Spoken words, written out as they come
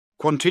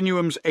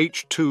Quantinuum's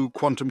H2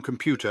 quantum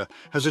computer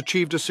has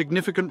achieved a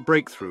significant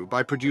breakthrough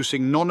by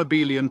producing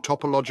non-abelian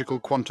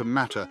topological quantum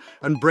matter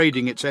and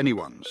braiding its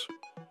anyones.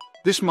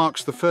 This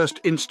marks the first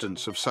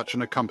instance of such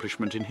an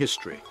accomplishment in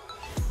history.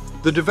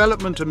 The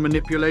development and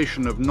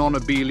manipulation of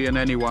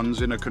non-abelian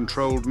anyones in a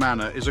controlled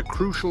manner is a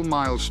crucial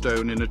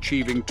milestone in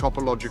achieving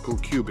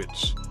topological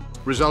qubits,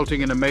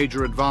 resulting in a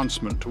major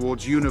advancement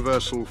towards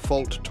universal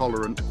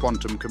fault-tolerant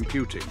quantum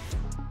computing.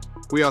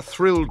 We are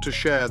thrilled to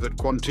share that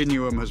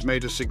Quantinuum has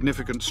made a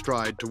significant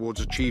stride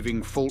towards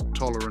achieving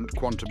fault-tolerant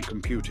quantum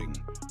computing.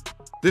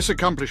 This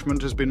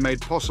accomplishment has been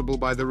made possible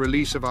by the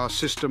release of our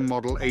system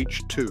model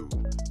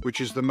H2,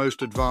 which is the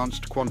most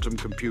advanced quantum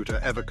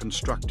computer ever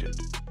constructed.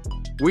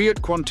 We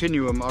at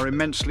Quantinuum are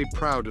immensely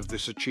proud of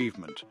this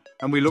achievement,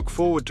 and we look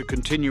forward to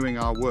continuing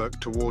our work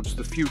towards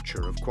the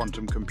future of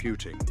quantum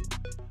computing.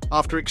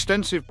 After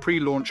extensive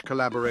pre-launch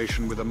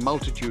collaboration with a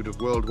multitude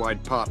of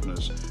worldwide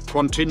partners,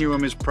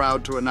 Quantinuum is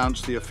proud to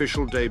announce the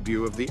official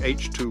debut of the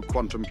H2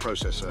 quantum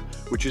processor,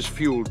 which is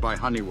fueled by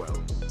Honeywell.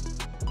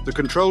 The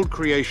controlled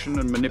creation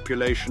and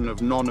manipulation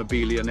of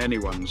non-abelian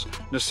anyones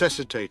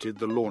necessitated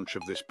the launch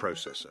of this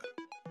processor.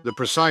 The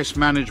precise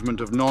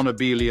management of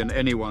non-abelian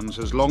anyones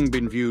has long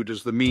been viewed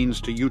as the means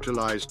to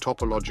utilize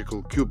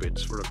topological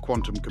qubits for a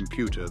quantum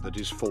computer that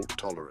is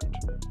fault-tolerant.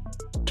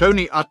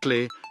 Tony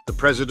Utley, the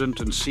president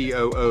and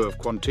COO of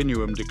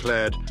Quantinuum,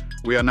 declared,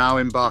 "We are now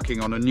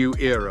embarking on a new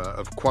era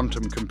of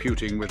quantum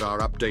computing with our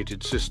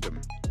updated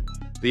system."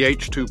 The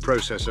H2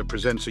 processor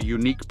presents a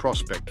unique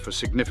prospect for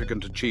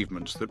significant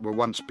achievements that were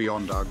once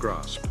beyond our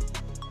grasp.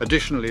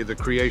 Additionally, the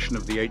creation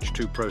of the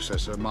H2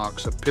 processor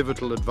marks a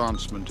pivotal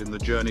advancement in the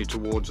journey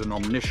towards an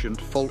omniscient,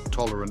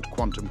 fault-tolerant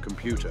quantum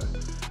computer.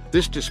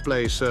 This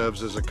display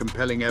serves as a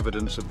compelling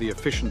evidence of the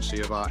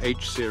efficiency of our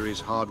H-series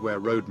hardware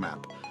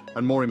roadmap,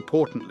 and more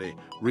importantly,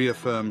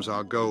 reaffirms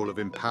our goal of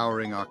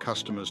empowering our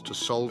customers to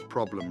solve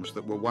problems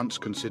that were once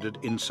considered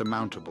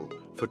insurmountable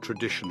for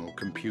traditional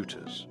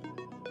computers.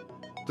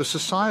 The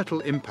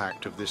societal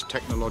impact of this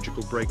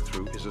technological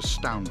breakthrough is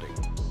astounding,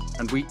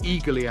 and we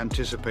eagerly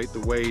anticipate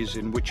the ways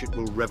in which it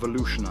will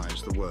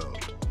revolutionize the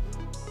world.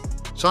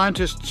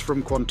 Scientists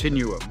from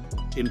Quantinuum,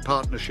 in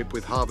partnership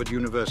with Harvard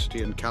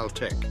University and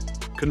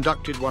Caltech,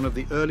 conducted one of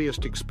the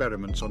earliest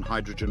experiments on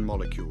hydrogen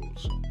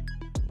molecules.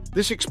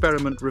 This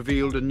experiment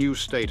revealed a new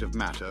state of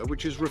matter,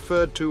 which is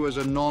referred to as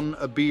a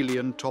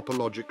non-abelian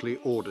topologically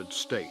ordered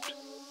state.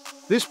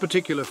 This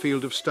particular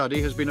field of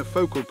study has been a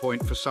focal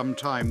point for some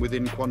time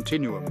within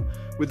Quantinuum,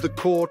 with the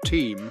core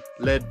team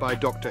led by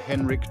Dr.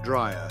 Henrik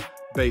Dreyer,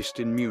 based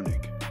in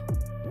Munich.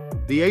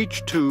 The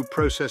H2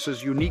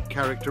 processor's unique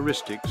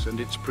characteristics and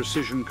its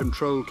precision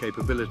control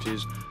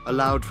capabilities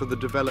allowed for the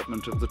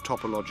development of the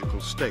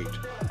topological state,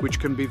 which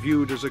can be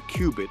viewed as a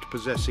qubit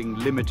possessing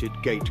limited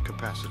gate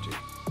capacity.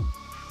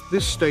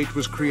 This state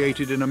was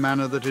created in a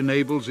manner that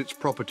enables its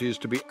properties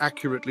to be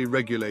accurately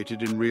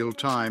regulated in real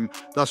time,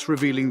 thus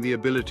revealing the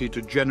ability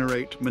to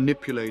generate,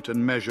 manipulate,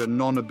 and measure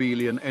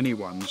non-abelian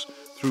anyones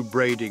through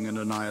braiding and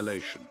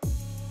annihilation.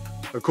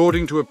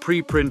 According to a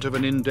preprint of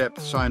an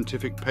in-depth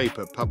scientific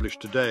paper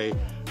published today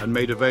and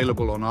made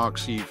available on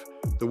Arxiv,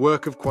 the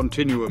work of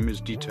Quantinuum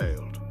is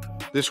detailed.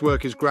 This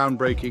work is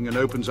groundbreaking and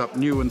opens up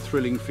new and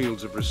thrilling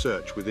fields of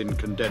research within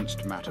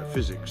condensed matter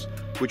physics,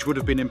 which would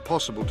have been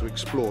impossible to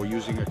explore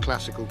using a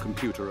classical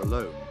computer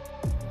alone.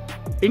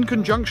 In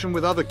conjunction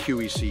with other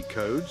QEC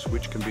codes,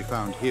 which can be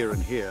found here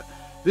and here,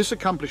 this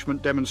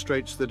accomplishment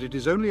demonstrates that it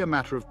is only a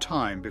matter of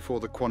time before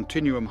the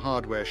Quantinuum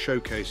hardware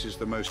showcases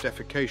the most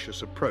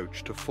efficacious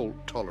approach to fault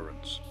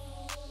tolerance.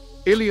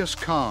 Ilyas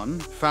Khan,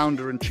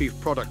 founder and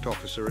chief product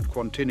officer at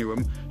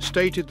Quantinuum,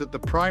 stated that the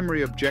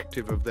primary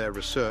objective of their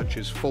research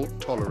is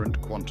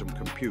fault-tolerant quantum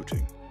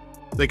computing.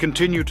 They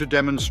continue to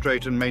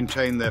demonstrate and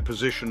maintain their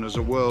position as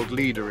a world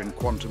leader in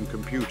quantum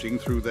computing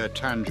through their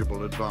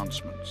tangible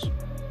advancements.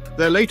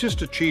 Their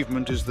latest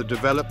achievement is the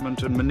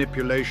development and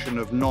manipulation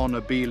of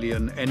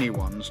non-abelian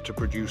anyones to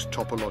produce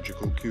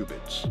topological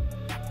qubits.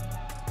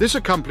 This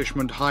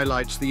accomplishment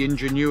highlights the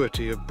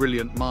ingenuity of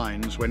brilliant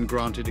minds when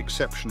granted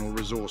exceptional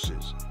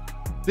resources.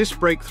 This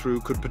breakthrough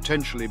could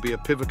potentially be a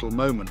pivotal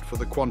moment for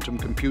the quantum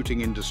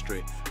computing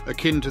industry,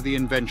 akin to the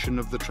invention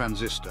of the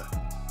transistor.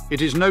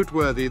 It is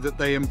noteworthy that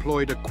they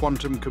employed a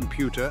quantum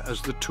computer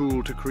as the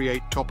tool to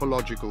create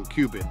topological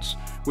qubits,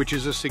 which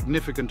is a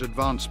significant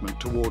advancement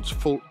towards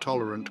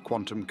fault-tolerant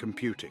quantum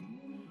computing.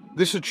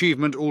 This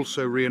achievement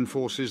also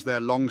reinforces their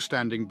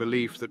long-standing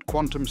belief that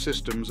quantum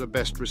systems are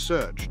best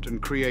researched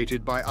and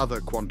created by other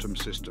quantum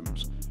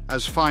systems,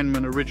 as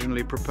Feynman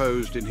originally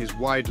proposed in his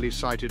widely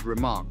cited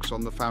remarks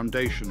on the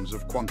foundations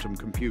of quantum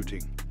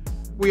computing.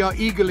 "We are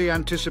eagerly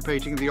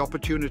anticipating the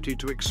opportunity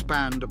to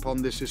expand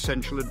upon this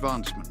essential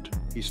advancement,"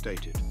 he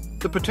stated.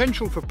 "The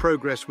potential for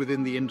progress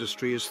within the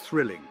industry is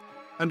thrilling,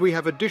 and we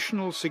have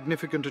additional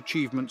significant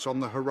achievements on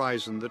the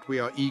horizon that we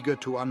are eager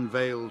to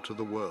unveil to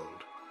the world."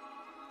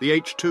 The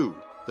H2,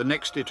 the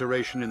next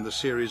iteration in the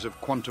series of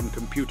quantum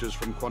computers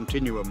from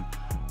Quantinuum,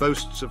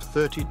 boasts of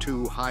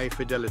 32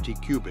 high-fidelity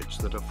qubits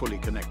that are fully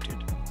connected.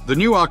 The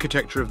new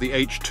architecture of the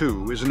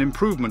H2 is an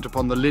improvement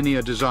upon the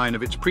linear design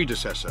of its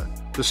predecessor,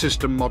 the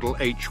system model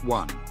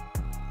H1.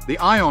 The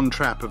ion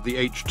trap of the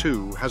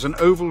H2 has an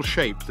oval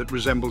shape that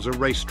resembles a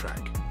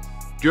racetrack.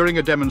 During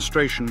a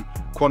demonstration,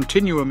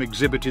 Quantinuum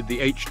exhibited the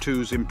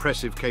H2's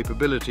impressive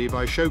capability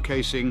by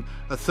showcasing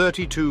a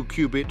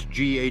 32-qubit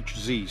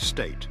GHZ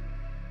state.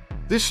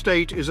 This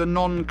state is a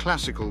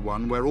non-classical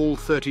one where all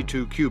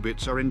 32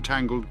 qubits are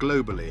entangled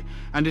globally,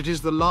 and it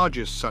is the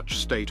largest such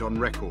state on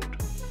record.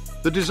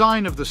 The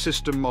design of the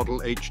system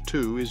model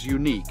H2 is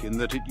unique in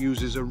that it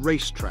uses a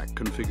racetrack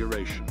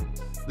configuration.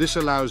 This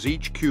allows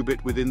each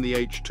qubit within the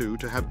H2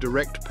 to have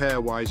direct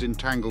pairwise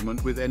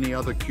entanglement with any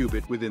other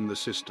qubit within the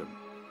system.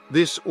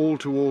 This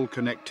all-to-all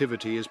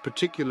connectivity is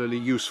particularly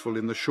useful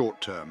in the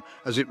short term,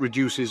 as it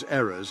reduces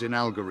errors in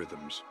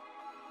algorithms.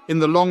 In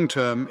the long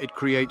term, it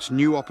creates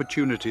new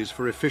opportunities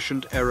for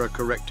efficient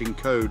error-correcting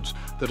codes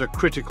that are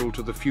critical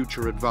to the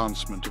future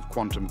advancement of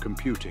quantum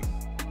computing.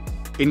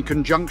 In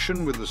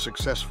conjunction with the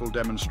successful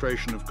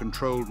demonstration of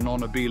controlled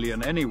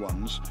non-abelian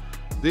anyones,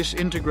 this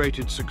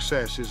integrated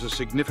success is a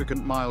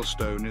significant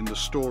milestone in the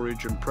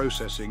storage and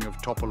processing of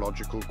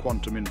topological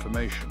quantum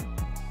information.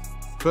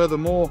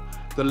 Furthermore,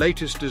 the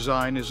latest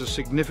design is a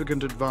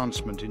significant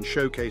advancement in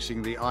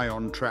showcasing the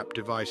ion trap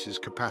device's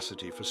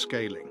capacity for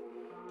scaling.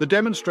 The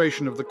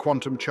demonstration of the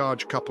quantum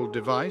charge-coupled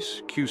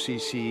device,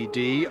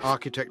 QCCD,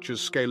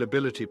 architecture's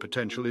scalability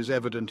potential is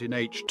evident in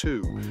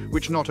H2,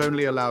 which not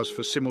only allows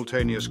for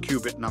simultaneous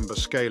qubit number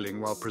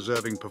scaling while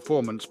preserving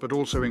performance, but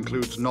also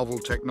includes novel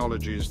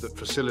technologies that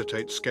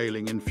facilitate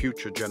scaling in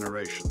future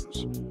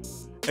generations.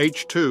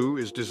 H2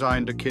 is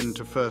designed akin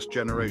to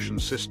first-generation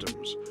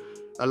systems,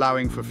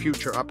 allowing for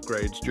future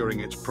upgrades during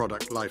its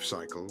product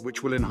lifecycle,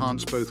 which will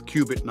enhance both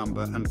qubit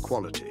number and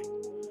quality.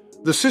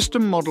 The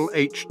system model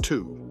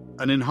H2,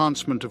 an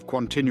enhancement of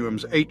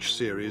Quantinuum's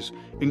H-series,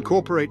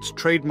 incorporates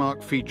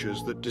trademark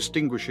features that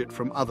distinguish it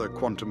from other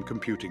quantum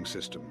computing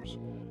systems.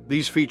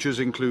 These features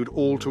include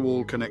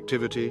all-to-all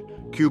connectivity,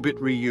 qubit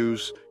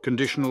reuse,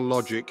 conditional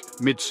logic,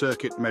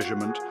 mid-circuit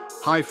measurement,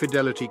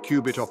 high-fidelity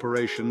qubit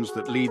operations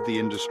that lead the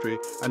industry,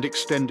 and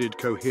extended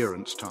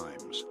coherence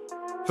times.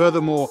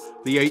 Furthermore,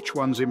 the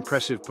H1's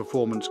impressive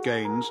performance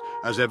gains,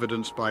 as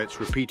evidenced by its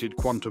repeated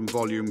quantum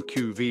volume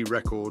QV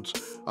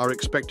records, are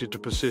expected to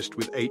persist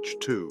with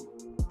H2.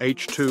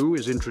 H2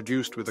 is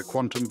introduced with a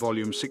quantum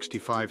volume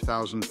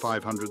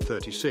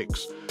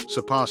 65,536,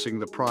 surpassing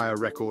the prior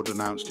record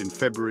announced in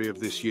February of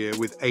this year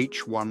with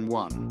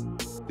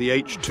H11. The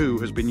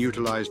H2 has been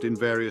utilized in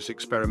various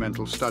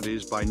experimental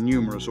studies by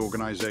numerous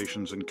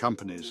organizations and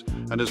companies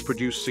and has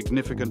produced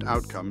significant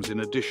outcomes in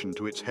addition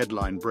to its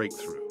headline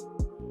breakthrough.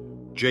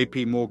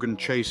 J.P. Morgan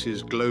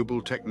Chase's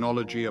Global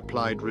Technology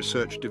Applied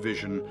Research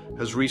Division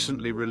has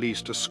recently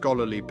released a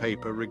scholarly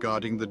paper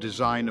regarding the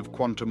design of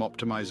quantum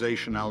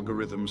optimization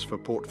algorithms for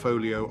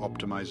portfolio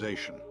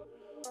optimization.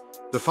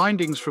 The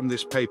findings from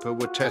this paper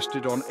were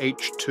tested on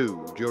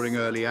H2 during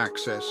early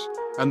access,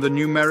 and the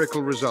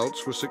numerical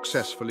results were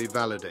successfully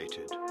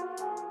validated.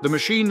 The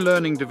machine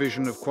learning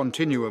division of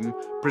Quantinuum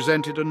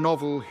presented a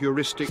novel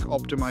heuristic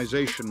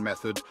optimization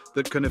method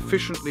that can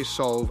efficiently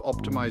solve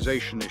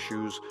optimization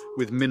issues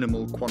with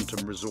minimal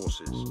quantum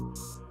resources.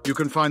 You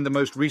can find the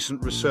most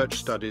recent research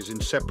studies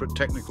in separate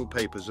technical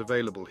papers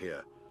available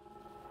here.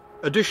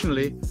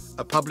 Additionally,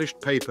 a published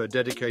paper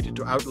dedicated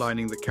to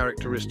outlining the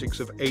characteristics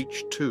of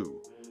H2,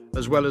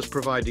 as well as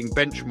providing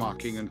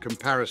benchmarking and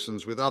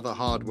comparisons with other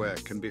hardware,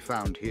 can be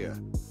found here.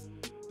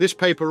 This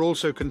paper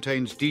also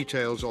contains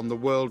details on the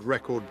world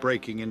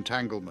record-breaking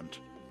entanglement.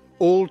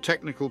 All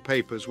technical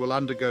papers will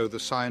undergo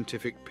the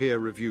scientific peer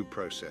review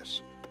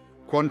process.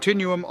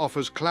 Quantinuum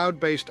offers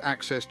cloud-based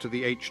access to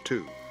the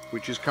H2,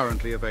 which is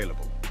currently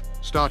available.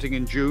 Starting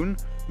in June,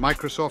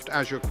 Microsoft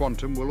Azure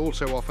Quantum will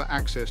also offer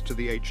access to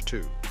the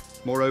H2.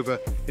 Moreover,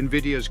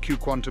 NVIDIA's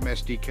QQuantum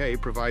SDK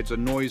provides a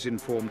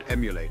noise-informed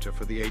emulator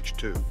for the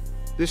H2.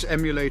 This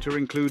emulator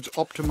includes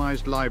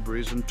optimized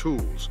libraries and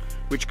tools,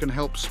 which can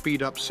help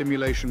speed up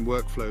simulation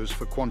workflows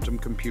for quantum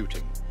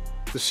computing.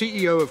 The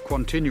CEO of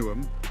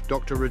Quantinuum,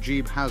 Dr.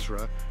 Rajiv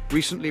Hazra,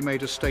 recently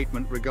made a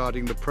statement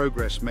regarding the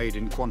progress made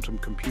in quantum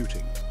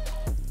computing.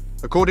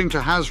 According to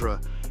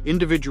Hazra,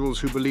 individuals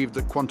who believed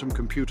that quantum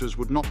computers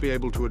would not be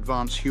able to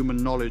advance human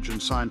knowledge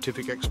and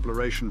scientific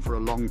exploration for a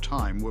long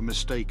time were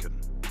mistaken.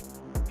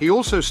 He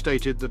also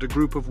stated that a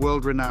group of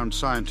world-renowned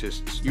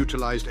scientists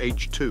utilized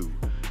H2,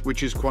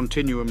 which is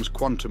Quantinuum's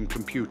quantum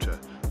computer,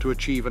 to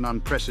achieve an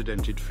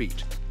unprecedented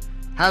feat.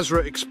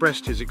 Hazra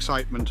expressed his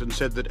excitement and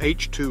said that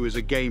H2 is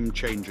a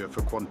game-changer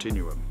for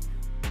Quantinuum.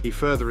 He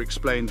further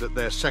explained that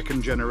their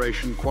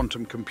second-generation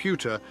quantum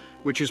computer,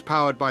 which is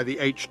powered by the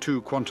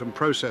H2 quantum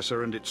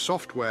processor and its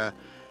software,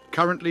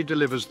 currently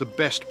delivers the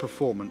best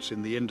performance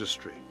in the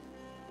industry.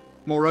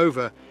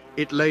 Moreover,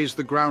 it lays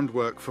the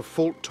groundwork for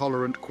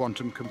fault-tolerant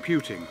quantum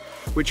computing,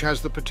 which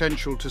has the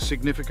potential to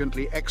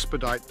significantly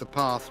expedite the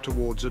path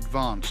towards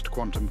advanced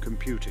quantum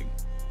computing.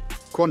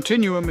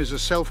 Quantinuum is a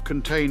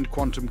self-contained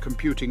quantum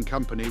computing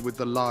company with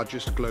the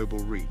largest global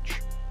reach.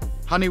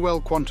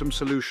 Honeywell Quantum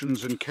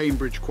Solutions and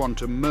Cambridge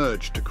Quantum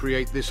merged to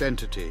create this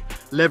entity,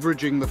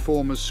 leveraging the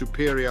former's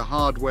superior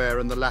hardware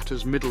and the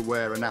latter's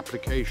middleware and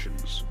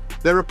applications.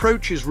 Their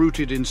approach is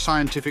rooted in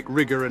scientific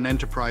rigor and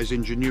enterprise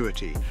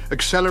ingenuity,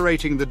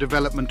 accelerating the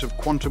development of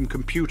quantum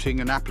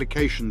computing and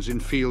applications in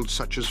fields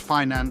such as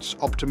finance,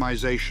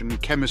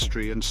 optimization,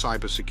 chemistry, and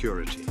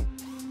cybersecurity.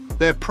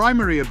 Their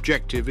primary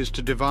objective is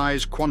to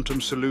devise quantum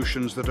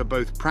solutions that are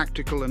both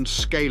practical and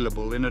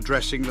scalable in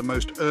addressing the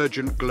most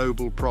urgent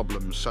global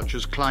problems such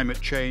as climate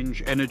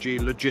change, energy,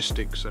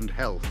 logistics, and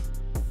health.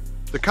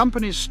 The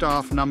company's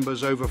staff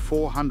numbers over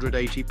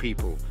 480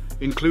 people,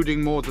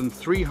 including more than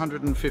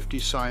 350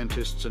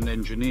 scientists and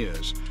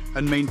engineers,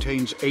 and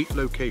maintains 8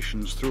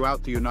 locations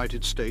throughout the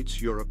United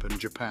States, Europe, and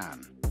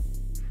Japan.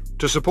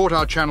 To support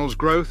our channel's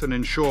growth and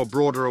ensure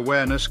broader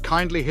awareness,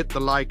 kindly hit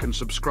the like and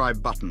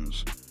subscribe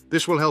buttons.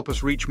 This will help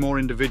us reach more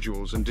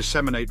individuals and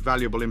disseminate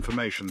valuable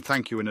information.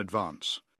 Thank you in advance.